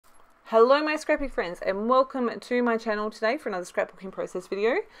Hello my scrappy friends and welcome to my channel today for another scrapbooking process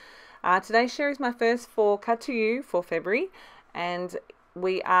video. Today's share is my first for Cut to You for February, and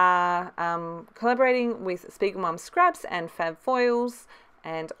we are collaborating with SpiegelMom Scraps and Fab Foils,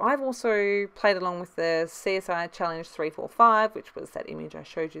 and I've also played along with the CSI Challenge 345, which was that image I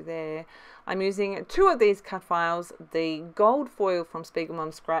showed you there. I'm using two of these cut files, the gold foil from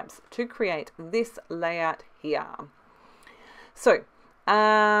SpiegelMom Scraps, to create this layout here. So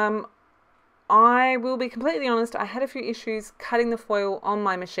I will be completely honest, I had a few issues cutting the foil on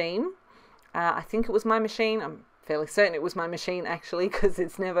my machine. I think it was my machine. I'm fairly certain it was my machine actually, because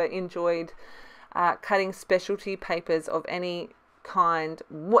it's never enjoyed cutting specialty papers of any kind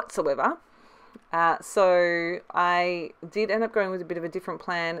whatsoever. So I did end up going with a bit of a different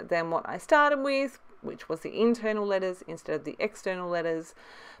plan than what I started with, which was the internal letters instead of the external letters.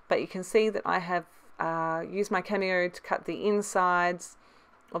 But you can see that I have used my Cameo to cut the insides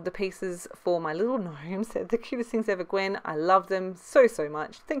of the pieces for my little gnomes. They're the cutest things ever, Gwen. I love them so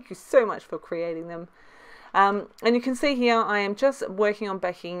much. Thank you so much for creating them. And you can see here I am just working on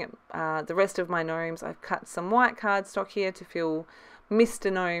backing the rest of my gnomes. I've cut some white cardstock here to fill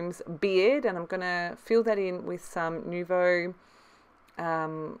Mr. Gnome's beard, and I'm going to fill that in with some Nouveau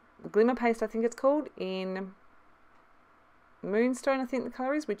glimmer paste, I think it's called, in Moonstone, I think the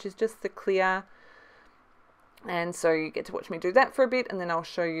colour is, which is just the clear. And so you get to watch me do that for a bit, and then I'll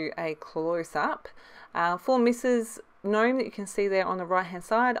show you a close-up. For Mrs. Gnome that you can see there on the right hand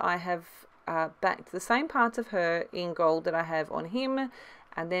side, I have backed the same parts of her in gold that I have on him,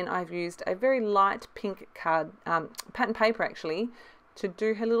 and then I've used a very light pink card, pattern paper actually, to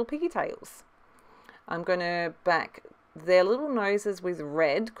do her little piggy tails. I'm going to back their little noses with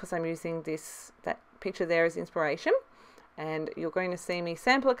red because I'm using that picture there as inspiration. And you're going to see me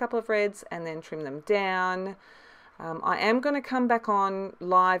sample a couple of reds and then trim them down. I am going to come back on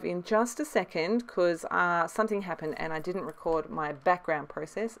live in just a second because something happened and I didn't record my background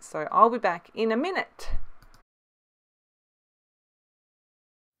process. So I'll be back in a minute.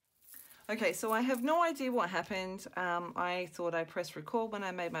 Okay, so I have no idea what happened. I thought I pressed record when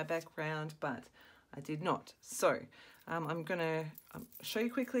I made my background, but I did not. So I'm going to show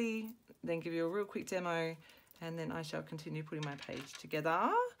you quickly, then give you a real quick demo, and then I shall continue putting my page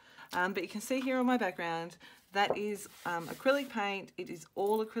together. But you can see here on my background, that is acrylic paint. It is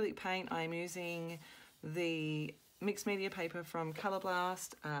all acrylic paint. I'm using the mixed media paper from Colour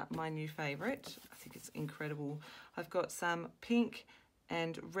Blast, my new favourite. I think it's incredible. I've got some pink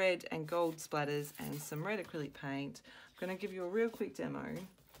and red and gold splatters and some red acrylic paint. I'm going to give you a real quick demo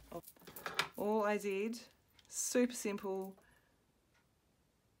of all I did. Super simple.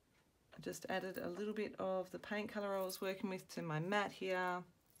 Just added a little bit of the paint colour I was working with to my mat here.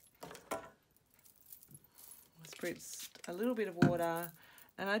 Spritzed a little bit of water,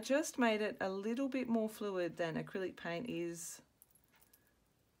 and I just made it a little bit more fluid than acrylic paint is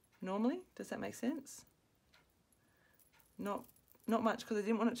normally. Does that make sense? Not much, because I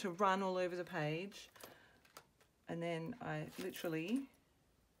didn't want it to run all over the page. And then I literally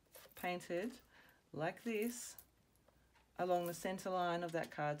painted like this along the centre line of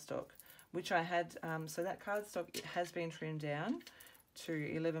that cardstock, which I had, so that cardstock, it has been trimmed down to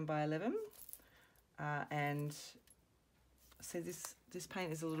 11 by 11, and so this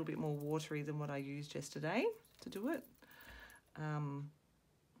paint is a little bit more watery than what I used yesterday to do it,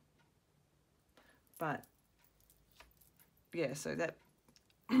 but yeah, so that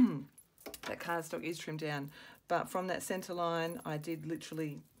that cardstock is trimmed down, but from that centre line I did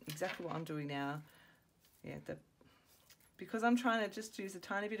literally exactly what I'm doing now. Yeah, because I'm trying to just use a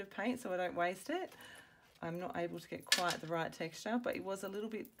tiny bit of paint so I don't waste it, I'm not able to get quite the right texture, but it was a little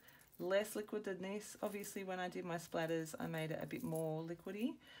bit less liquid than this. Obviously when I did my splatters I made it a bit more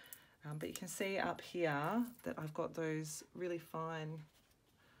liquidy, but you can see up here that I've got those really fine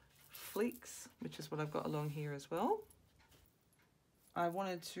flicks, which is what I've got along here as well. I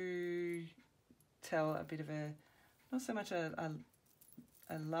wanted to tell a bit of a, not so much a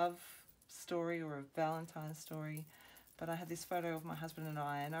love story or a Valentine's story, but I had this photo of my husband and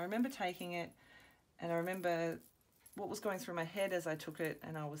I remember taking it, and I remember what was going through my head as I took it,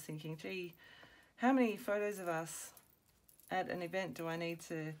 and I was thinking, gee, how many photos of us at an event do I need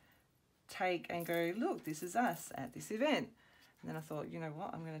to take and go, look, this is us at this event? And then I thought, you know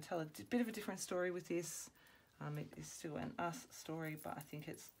what, I'm going to tell a bit of a different story with this. It is still an us story, but I think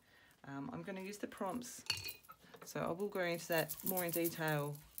it's, I'm going to use the prompts, so I will go into that more in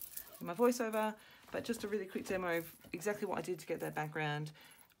detail in my voiceover, but just a really quick demo of exactly what I did to get that background.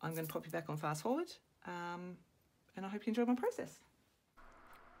 I'm going to pop you back on fast forward, and I hope you enjoy my process.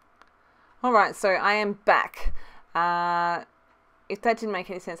 Alright, so I am back. if that didn't make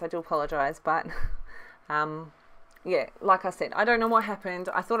any sense, I do apologise, but yeah, like I said, I don't know what happened.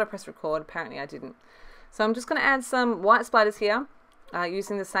 I thought I pressed record, apparently I didn't. So I'm just going to add some white splatters here,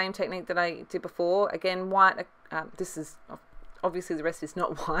 using the same technique that I did before. Again, white, this is, obviously the rest is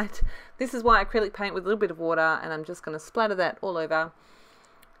not white. This is white acrylic paint with a little bit of water, and I'm just going to splatter that all over.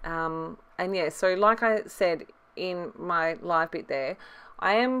 And yeah, so like I said in my live bit there,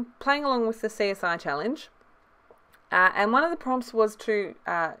 I am playing along with the CSI challenge. And one of the prompts was to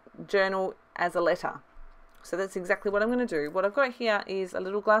journal as a letter. So that's exactly what I'm going to do. What I've got here is a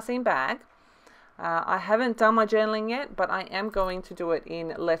little glassine bag. I haven't done my journaling yet, but I am going to do it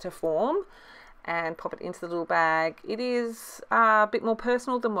in letter form and pop it into the little bag. It is a bit more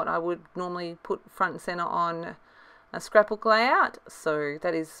personal than what I would normally put front and center on a scrapbook layout. So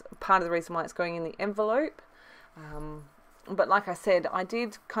that is part of the reason why it's going in the envelope. But like I said, I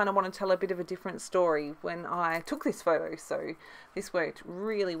did kind of want to tell a bit of a different story when I took this photo, so this worked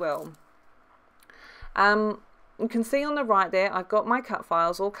really well. You can see on the right there, I've got my cut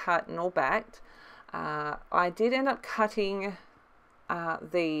files all cut and all backed. I did end up cutting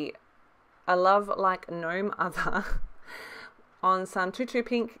the I Love Like Gnome Other on some 2-2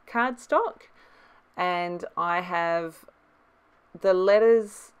 pink cardstock, and I have the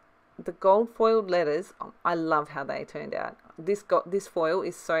letters, the gold foiled letters. I love how they turned out. This foil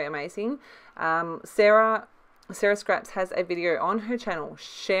is so amazing. Sarah Scraps has a video on her channel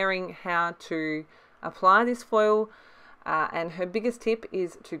sharing how to apply this foil, and her biggest tip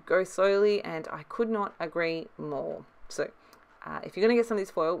is to go slowly, and I could not agree more. So if you're going to get some of this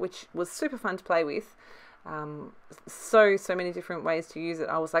foil, which was super fun to play with, so many different ways to use it.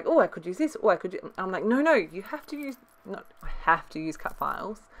 I was like, oh, I could use this, or I could I'm like, no, you have to use, I have to use cut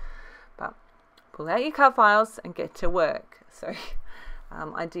files. But pull out your cut files and get to work. So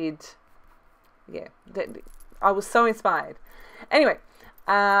I did, yeah, I was so inspired. Anyway,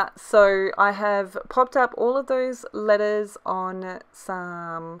 so I have popped up all of those letters on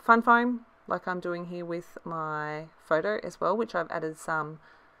some fun foam, like I'm doing here with my photo as well, which I've added some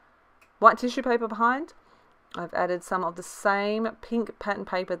white tissue paper behind. I've added some of the same pink pattern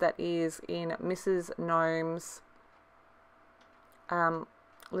paper that is in Mrs Gnome's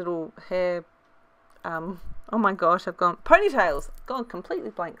little hair, oh my gosh, I've gone ponytails, gone completely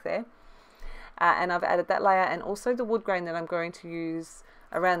blank there. And I've added that layer, and also the wood grain that I'm going to use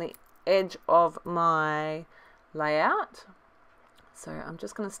around the edge of my layout. So I'm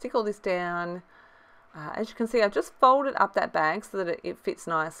just going to stick all this down. As you can see, I've just folded up that bag so that it fits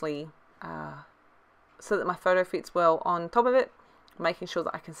nicely, so that my photo fits well on top of it, making sure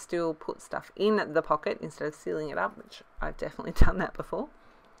that I can still put stuff in the pocket instead of sealing it up, which I've definitely done that before.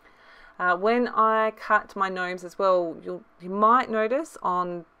 When I cut my gnomes as well, you might notice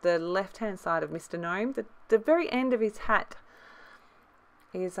on the left hand side of Mr. Gnome that the very end of his hat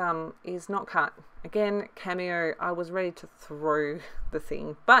is not cut. Again, cameo, I was ready to throw the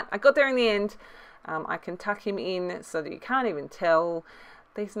thing, but I got there in the end. I can tuck him in so that you can't even tell.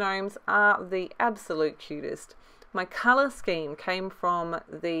 These gnomes are the absolute cutest. My colour scheme came from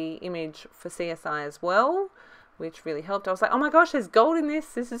the image for CSI as well, which really helped. I was like, oh my gosh, there's gold in this.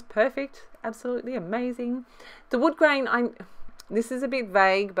 This is perfect. Absolutely amazing. The wood grain, this is a bit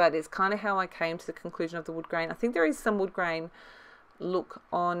vague, but it's kind of how I came to the conclusion of the wood grain. I think there is some wood grain look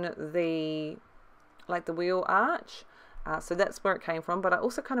on the, like the wheel arch. So that's where it came from. But I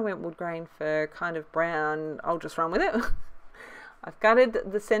also kind of went wood grain for kind of brown. I'll just run with it. I've gutted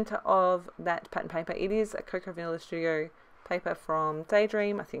the center of that pattern paper. It is a Cocoa Vanilla Studio paper from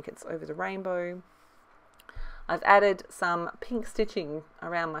Daydream. I think it's Over the Rainbow. I've added some pink stitching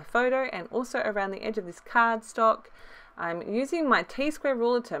around my photo and also around the edge of this cardstock. I'm using my T-square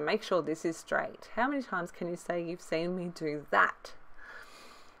ruler to make sure this is straight. How many times can you say you've seen me do that?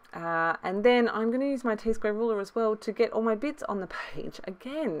 And then I'm going to use my T-square ruler as well to get all my bits on the page.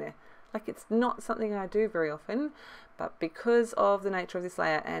 Again, like it's not something I do very often, but because of the nature of this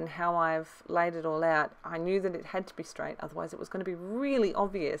layer and how I've laid it all out, I knew that it had to be straight. Otherwise it was going to be really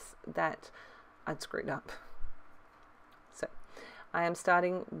obvious that I'd screwed up. So I am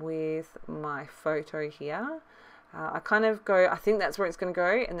starting with my photo here. I kind of go, I think that's where it's going to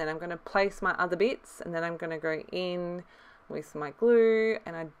go, and then I'm going to place my other bits, and then I'm going to go in with my glue,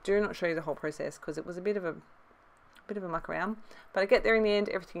 and I do not show you the whole process because it was a bit of a muck around, but I get there in the end,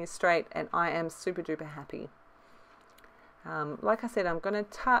 everything is straight, and I am super duper happy. Like I said, I'm going to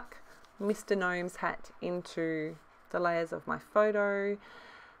tuck Mr. Gnome's hat into the layers of my photo,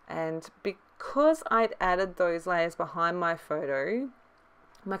 and because I'd added those layers behind my photo,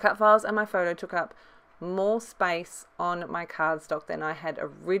 my cut files and my photo took up more space on my cardstock than I had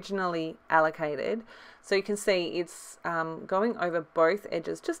originally allocated. So you can see it's going over both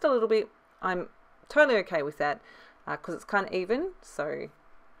edges just a little bit. I'm totally okay with that because it's kind of even. So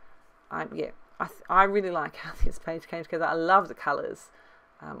I really like how this page came together. I love the colours.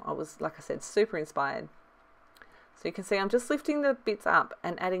 I was, like I said, super inspired. So you can see I'm just lifting the bits up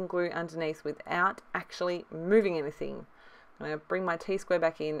and adding glue underneath without actually moving anything. I'm going to bring my T-square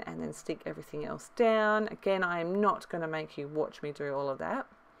back in and then stick everything else down. Again, I am not going to make you watch me do all of that.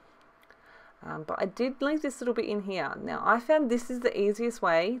 But I did leave this little bit in here. Now, I found this is the easiest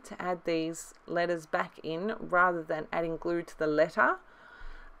way to add these letters back in rather than adding glue to the letter.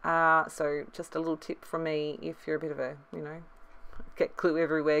 So just a little tip from me if you're a bit of a, you know, get glue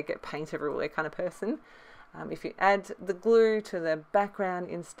everywhere, get paint everywhere kind of person. If you add the glue to the background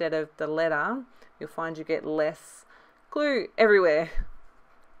instead of the letter, you'll find you get less glue everywhere.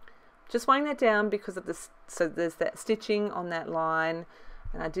 Just weighing that down because of this, so there's that stitching on that line,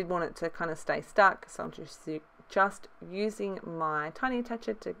 and I did want it to kind of stay stuck, so I'm just using my tiny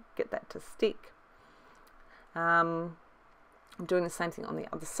attacher to get that to stick. I'm doing the same thing on the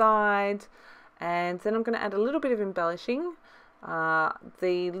other side, and then I'm going to add a little bit of embellishing.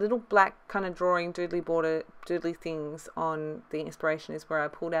 The little black kind of drawing doodly border doodly things on the inspiration is where I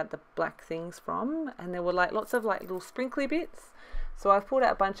pulled out the black things from, and there were like lots of like little sprinkly bits. So I've pulled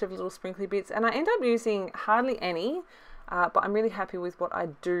out a bunch of little sprinkly bits, and I end up using hardly any, but I'm really happy with what I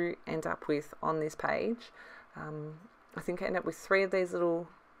do end up with on this page. I think I end up with 3 of these little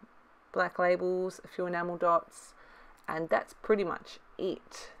black labels, a few enamel dots, and that's pretty much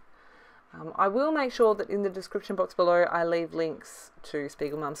it. I will make sure that in the description box below I leave links to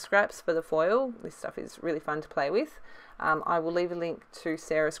SpiegelMom Scraps for the foil. This stuff is really fun to play with. I will leave a link to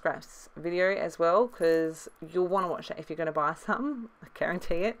Sarah Scraps' video as well, because you'll want to watch that if you're going to buy some. I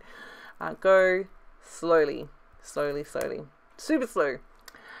guarantee it. Go slowly, slowly, slowly. Super slow.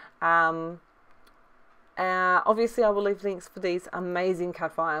 Obviously I will leave links for these amazing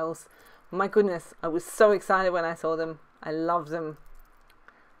cut files. My goodness, I was so excited when I saw them. I love them.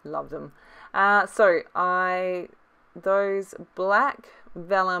 Love them. Those black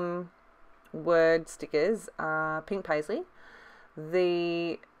vellum word stickers are pink paisley.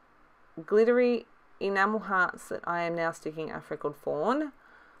 The glittery enamel hearts that I am now sticking are freckled fawn.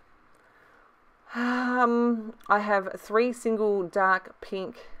 I have 3 single dark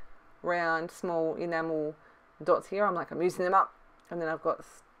pink round small enamel dots here. I'm using them up, and then I've got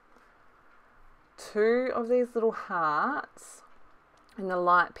 2 of these little hearts in the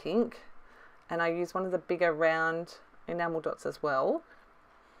light pink, and I use one of the bigger round enamel dots as well.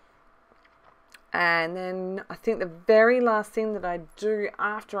 And then I think the very last thing that I do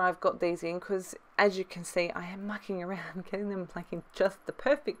after I've got these in, because as you can see I am mucking around getting them like in just the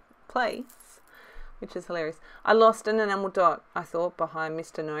perfect place, which is hilarious. I lost an enamel dot, I thought, behind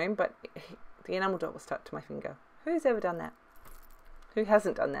Mr. Gnome, but the enamel dot was stuck to my finger. Who's ever done that? Who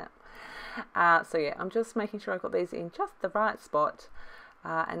hasn't done that? So yeah, I'm just making sure I've got these in just the right spot,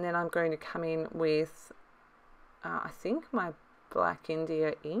 and then I'm going to come in with I think my Black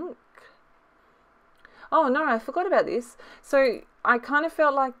India ink. Oh no, I forgot about this. So I kind of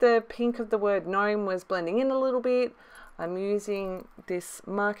felt like the pink of the word gnome was blending in a little bit. I'm using this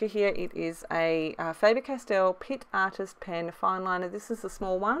marker here. It is a Faber-Castell Pitt Artist Pen Fine Liner. This is the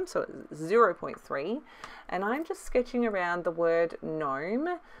small one, so it's 0.3, and I'm just sketching around the word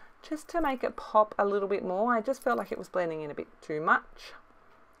gnome just to make it pop a little bit more. I just felt like it was blending in a bit too much.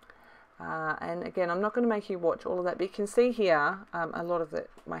 And again, I'm not going to make you watch all of that, but you can see here a lot of it,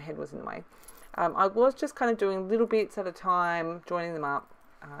 my head was in the way. I was just kind of doing little bits at a time, joining them up,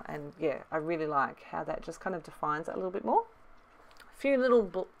 and yeah, I really like how that just kind of defines it a little bit more. A few little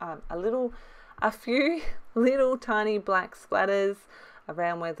tiny black splatters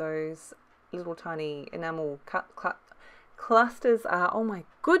around where those little tiny enamel clusters are. Oh my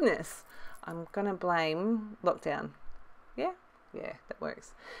goodness, I'm gonna blame lockdown. Yeah, that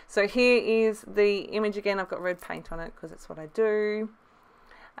works. So here is the image again. I've got red paint on it because it's what I do.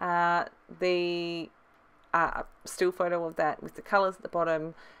 The still photo of that with the colors at the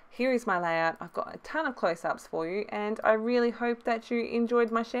bottom. Here is my layout. I've got a ton of close-ups for you, and I really hope that you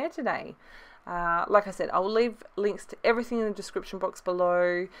enjoyed my share today. Like I said, I will leave links to everything in the description box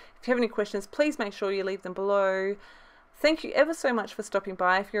below. If you have any questions, please make sure you leave them below. Thank you ever so much for stopping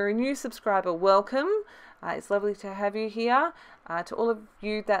by. If you're a new subscriber, welcome. It's lovely to have you here. To all of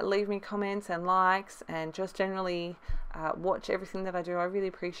you that leave me comments and likes and just generally watch everything that I do, I really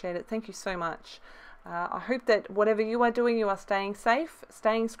appreciate it. Thank you so much. I hope that whatever you are doing, you are staying safe,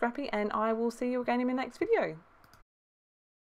 staying scrappy, and I will see you again in my next video.